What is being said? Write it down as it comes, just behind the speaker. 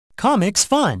Comics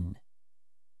Fun.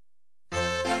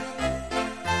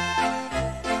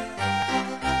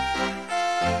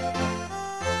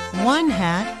 One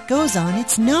hat goes on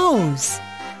its nose.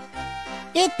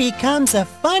 It becomes a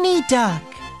funny duck.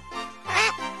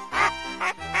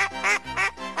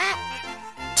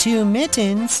 Two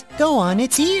mittens go on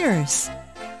its ears.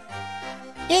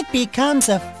 It becomes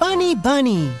a funny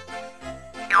bunny.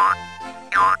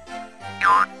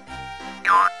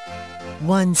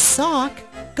 One sock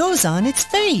goes on its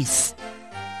face.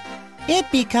 It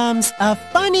becomes a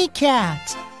funny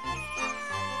cat.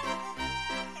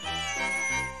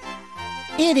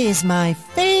 It is my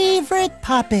favorite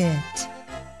puppet.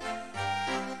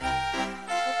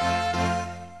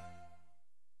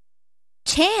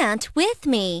 Chant with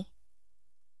me.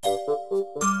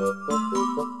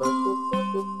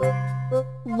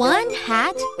 One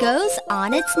hat goes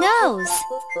on its nose.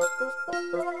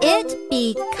 It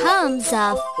becomes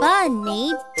a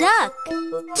funny duck.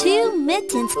 Two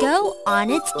mittens go on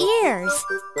its ears.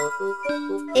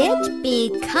 It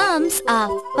becomes a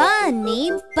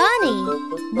funny bunny.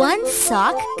 One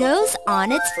sock goes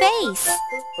on its face.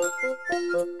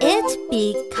 It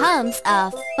becomes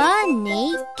a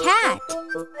funny cat.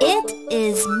 It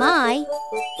is my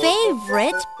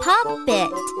favorite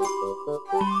puppet.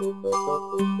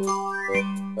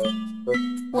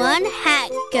 One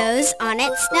hat goes on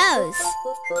its nose.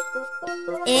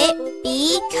 It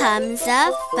becomes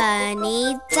a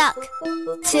funny duck.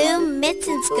 Two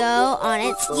mittens go on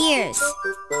its ears.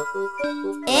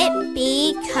 It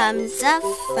becomes a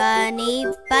funny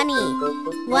bunny.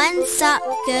 One sock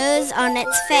goes on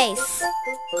its face.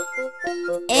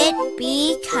 It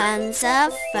becomes a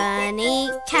funny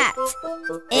cat.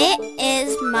 It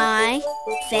is my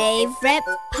favorite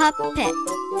puppet.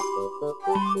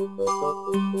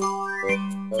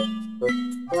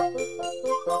 Thank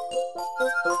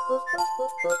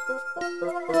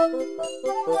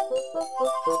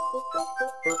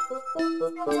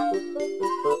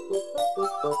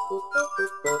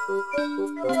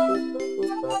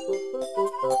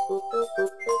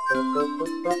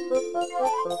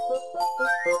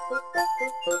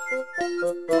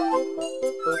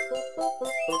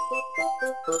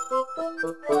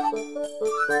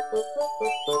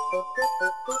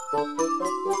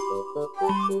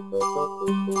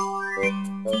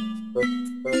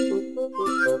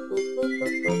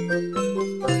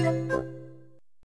you.